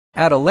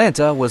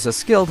Atalanta was a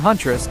skilled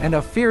huntress and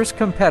a fierce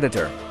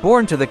competitor.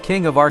 Born to the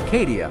king of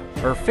Arcadia,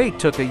 her fate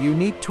took a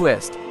unique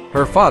twist.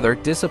 Her father,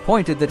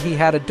 disappointed that he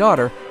had a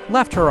daughter,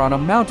 left her on a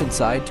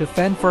mountainside to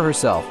fend for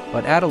herself,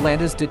 but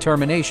Atalanta's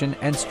determination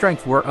and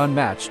strength were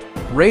unmatched.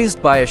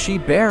 Raised by a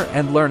she-bear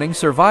and learning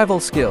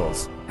survival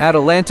skills,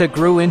 Atalanta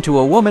grew into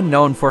a woman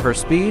known for her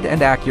speed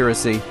and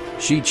accuracy.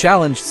 She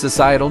challenged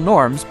societal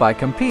norms by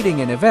competing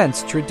in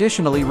events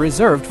traditionally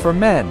reserved for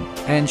men,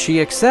 and she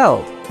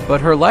excelled. But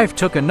her life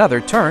took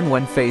another turn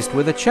when faced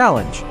with a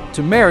challenge: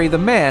 to marry the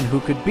man who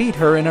could beat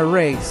her in a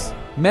race.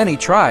 Many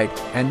tried,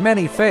 and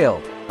many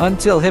failed,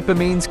 until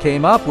Hippomenes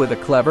came up with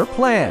a clever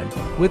plan.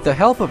 With the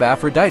help of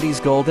Aphrodite's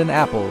golden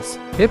apples,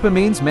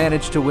 Hippomenes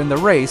managed to win the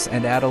race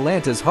and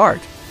Atalanta's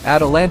heart.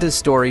 Atalanta's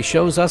story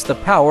shows us the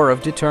power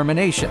of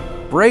determination,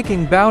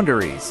 breaking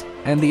boundaries,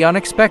 and the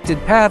unexpected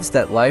paths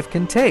that life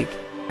can take.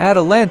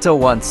 Atalanta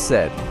once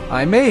said,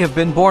 "I may have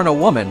been born a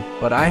woman,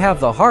 but I have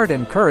the heart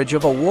and courage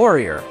of a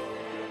warrior."